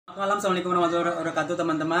Malam, assalamualaikum warahmatullahi wabarakatuh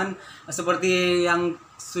teman-teman. Seperti yang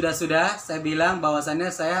sudah saya bilang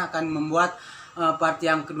bahwasannya saya akan membuat part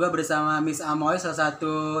yang kedua bersama Miss Amoy, salah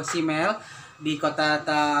satu female di kota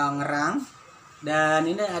Tangerang. Dan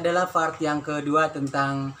ini adalah part yang kedua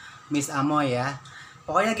tentang Miss Amoy ya.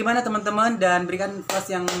 Pokoknya gimana teman-teman, dan berikan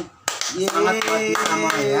plus yang semangat buat Miss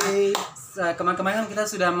Amoy ya. Kemarin kan kita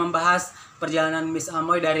sudah membahas perjalanan Miss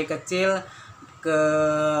Amoy dari kecil ke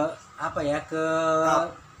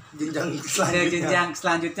jenjang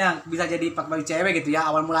selanjutnya bisa jadi pak bagi cewek gitu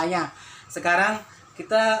ya, awal mulanya. Sekarang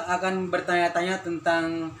kita akan bertanya-tanya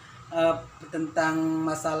tentang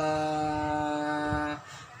masalah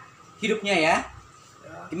hidupnya ya.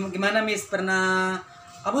 Gimana Miss, pernah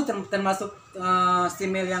kamu termasuk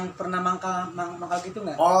simil yang pernah mangkal gitu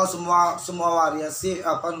nggak? Oh, semua waria sih,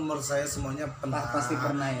 menurut saya semuanya pernah. Pasti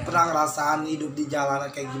pernah ya. Pernah ngerasain hidup di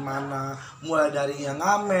jalanan kayak gimana, mulai dari yang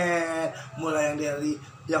ngamen, mulai dari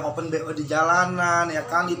yang open BO di jalanan ya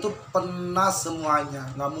kan, itu pernah semuanya.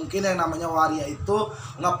 Nggak mungkin yang namanya waria itu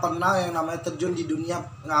nggak pernah yang namanya terjun di dunia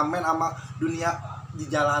ngamen sama dunia di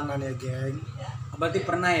jalanan ya geng. Berarti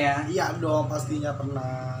pernah ya? Iya dong, pastinya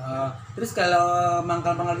pernah. Terus kalau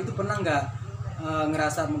mangkal-mangkal gitu pernah nggak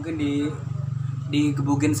ngerasa mungkin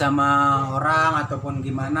digebugin sama orang ataupun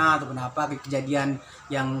gimana ataupun apa, kejadian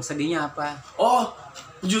yang sedihnya apa? Oh,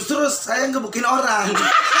 justru saya ngebukin orang.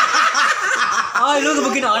 Oh, lu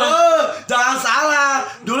ngebukin orang? Oh, jangan salah.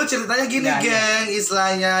 Dulu ceritanya gini, ya, geng,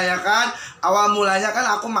 istilahnya ya kan. Awal mulanya kan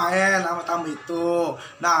aku main sama tamu itu.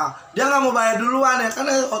 Nah, dia nggak mau bayar duluan ya kan,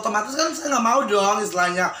 otomatis kan saya nggak mau dong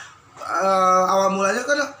istilahnya. Awal mulanya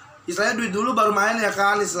kan istilahnya duit dulu baru main ya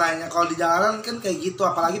kan, istilahnya. Kalau di jalanan kan kayak gitu,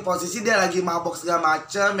 apalagi posisi dia lagi mabok segala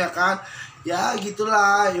macem ya kan. Ya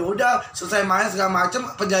gitulah, ya udah selesai main segala macem,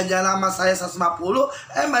 perjanjian sama saya 150,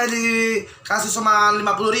 malah dikasih cuma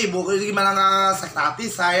 50.000. Gimana nggak sakit hati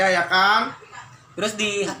saya ya kan? Terus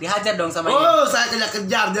dihajar dong sama dia? Oh, saya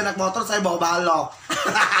kejar-kejar, dia naik motor, saya bawa balok.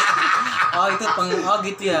 Oh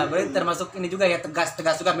gitu ya, berarti termasuk ini juga ya, tegas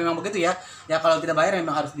juga memang begitu ya. Ya kalau tidak bayar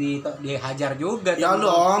memang harus dihajar juga. Ya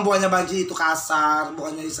dong, bukannya baju itu kasar,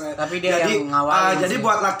 bukannya Israel. Tapi dia yang ngawalin. Jadi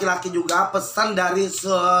buat laki-laki juga pesan dari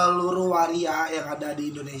seluruh waria yang ada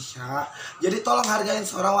di Indonesia. Jadi tolong hargain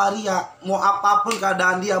seorang waria, mau apapun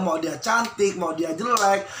keadaan dia, mau dia cantik, mau dia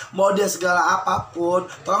jelek, mau dia segala apapun,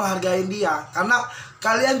 tolong hargain dia. Karena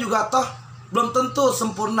kalian juga toh belum tentu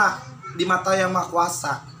sempurna di mata Yang Maha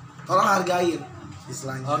Kuasa. Tolong hargain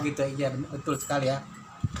istilahnya. Oh gitu, iya betul sekali ya.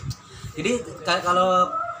 Jadi kalau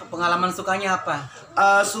pengalaman sukanya apa?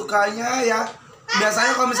 Sukanya ya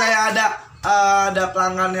biasanya kalau misalnya ada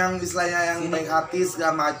pelanggan yang istilahnya yang baik hati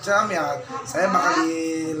segala macam ya, saya bakal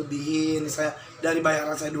dilebihin. Saya dari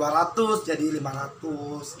bayaran saya 200 jadi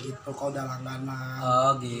 500 gitu kalau udah langganan.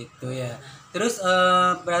 Oh gitu ya. Terus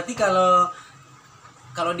berarti kalau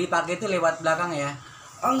dipakai itu lewat belakang ya?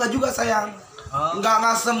 Oh, enggak juga sayang. Oh. Enggak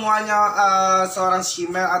semuanya seorang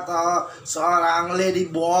female atau seorang lady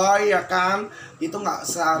boy ya kan, itu enggak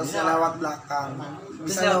seharusnya lewat belakang,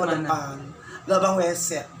 bisa lewat depan, lubang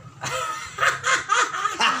WC.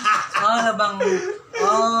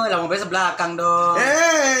 Lubang WC belakang dong.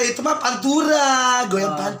 Itu mah pantura,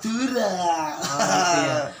 goyang pantura. Gitu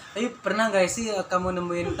ya. Tapi pernah nggak sih kamu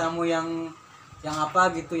nemuin tamu yang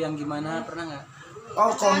apa gitu, yang gimana, pernah nggak? Oh,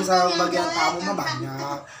 kalau misalnya bagian tamu mah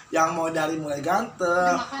banyak. Yang mau dari mulai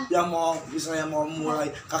ganteng, yang mau misalnya mau mulai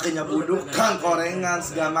kakinya budukan, korengan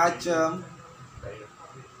segala macem.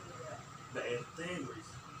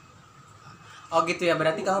 Oh gitu ya,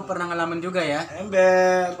 berarti kamu pernah ngalamin juga ya?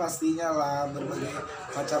 Ember, pastinya lah, berbagai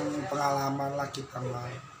macam pengalaman lah kita lah.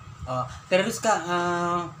 Oh, terus Kak,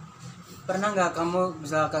 pernah nggak kamu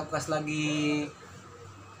bisa pas lagi?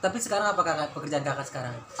 Tapi sekarang apa pekerjaan kakak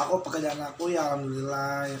sekarang? Pekerjaan aku ya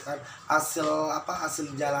alhamdulillah ya kan,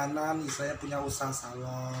 hasil jalanan, saya punya usaha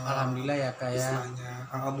salon. Alhamdulillah ya Kak ya. Istilahnya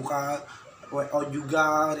buka WO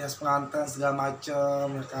juga, rias pengantin segala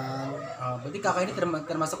macem ya kan. Oh, berarti kakak ini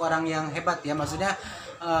termasuk orang yang hebat ya, maksudnya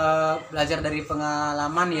belajar dari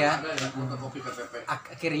pengalaman ya.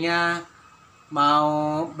 Akhirnya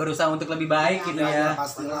mau berusaha untuk lebih baik gitu ya.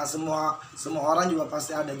 Pastilah, semua orang juga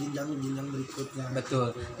pasti ada jenjang berikutnya.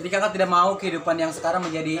 Betul. Jadi kakak tidak mau kehidupan yang sekarang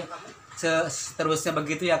menjadi seterusnya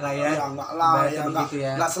begitu ya Kak ya? Ya enggak lah,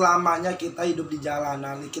 enggak selamanya kita hidup di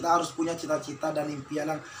jalanan. Kita harus punya cita-cita dan impian,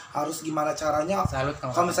 harus gimana caranya. Salut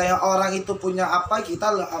kalau misalnya orang itu punya apa,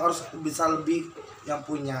 kita harus bisa lebih yang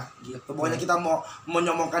punya gitu. Pokoknya kita mau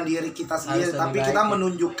menyombongkan diri kita sendiri, tapi kita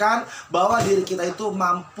menunjukkan bahwa diri kita itu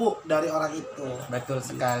mampu dari orang itu. Betul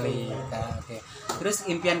sekali Kak. Oke. Terus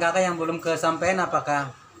impian kakak yang belum kesampaian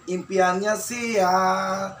apakah? Impiannya sih ya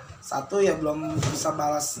satu ya belum bisa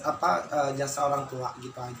balas jasa orang tua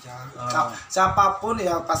gitu aja. Siapapun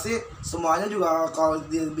ya pasti semuanya juga kalau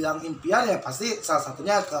dibilang impian ya pasti salah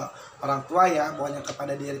satunya ke orang tua ya, bukannya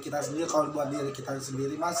kepada diri kita sendiri. Kalau buat diri kita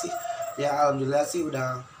sendiri masih ya alhamdulillah sih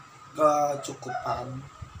udah kecukupan.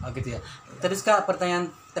 Oh gitu ya. Terus Kak,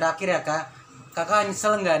 pertanyaan terakhir ya Kak, Kakak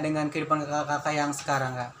nyesel nggak dengan kehidupan kakak yang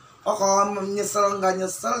sekarang Kak? Oh kalau nyesel nggak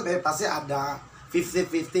nyesel pasti ada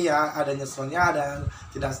 50-50 ya, ada nyeselnya ada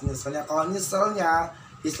tidak nyeselnya. Kalau nyeselnya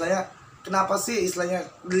istilahnya kenapa sih istilahnya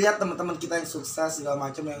lihat teman-teman kita yang sukses segala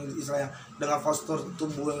macam, yang istilahnya dengan postur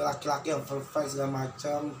tubuh laki-laki yang perfect segala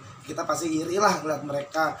macam, kita pasti iri lah ngeliat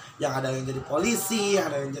mereka yang ada yang jadi polisi,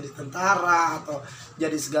 ada yang jadi tentara atau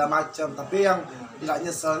jadi segala macam. Tapi yang nggak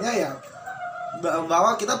nyeselnya ya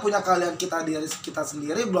bahwa kita punya kalian kita diri kita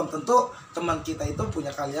sendiri, belum tentu teman kita itu punya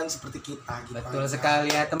kalian seperti kita gitu. Betul sekali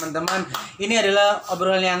ya teman-teman. Ini adalah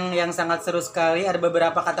obrolan yang sangat seru sekali. Ada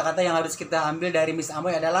beberapa kata-kata yang harus kita ambil dari Miss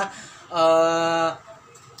Amoy adalah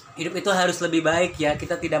hidup itu harus lebih baik ya.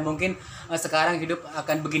 Kita tidak mungkin sekarang hidup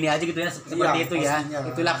akan begini aja gitu ya, seperti ya, itu pastinya. Ya.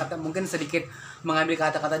 Itulah kata, mungkin sedikit mengambil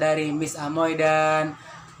kata-kata dari Miss Amoy. Dan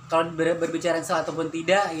kalau berbicara salah ataupun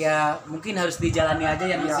tidak ya mungkin harus dijalani aja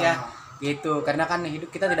ya Miss ya. Gitu, karena kan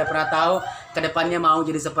hidup kita tidak pernah tahu kedepannya mau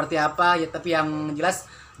jadi seperti apa ya, tapi yang jelas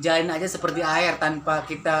jalanin aja seperti air tanpa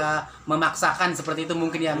kita memaksakan, seperti itu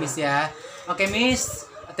mungkin ya Miss ya. Oke Miss,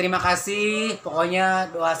 terima kasih.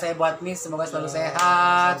 Pokoknya doa saya buat Miss semoga selalu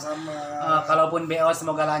sehat. Kalaupun BO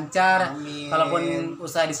semoga lancar. Amin. Kalaupun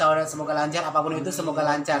usaha di saudara semoga lancar. Apapun itu semoga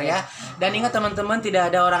lancar ya. Dan ingat teman-teman,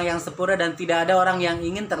 tidak ada orang yang sempurna dan tidak ada orang yang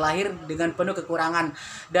ingin terlahir dengan penuh kekurangan.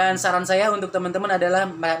 Dan saran saya untuk teman-teman adalah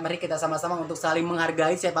mari kita sama-sama untuk saling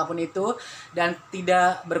menghargai siapapun itu dan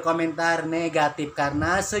tidak berkomentar negatif,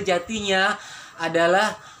 karena sejatinya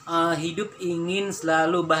adalah hidup ingin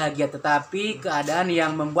selalu bahagia, tetapi keadaan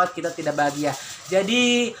yang membuat kita tidak bahagia.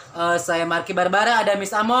 Jadi saya Marky Barbara, ada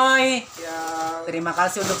Miss Amoy ya. Terima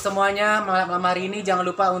kasih untuk semuanya malam hari ini. Jangan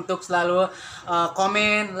lupa untuk selalu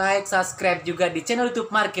komen, like, subscribe juga di channel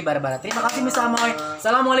YouTube Marky Barbara. Terima kasih Miss Amoy.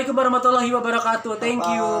 Assalamualaikum warahmatullahi wabarakatuh. Thank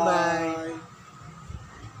you, bye.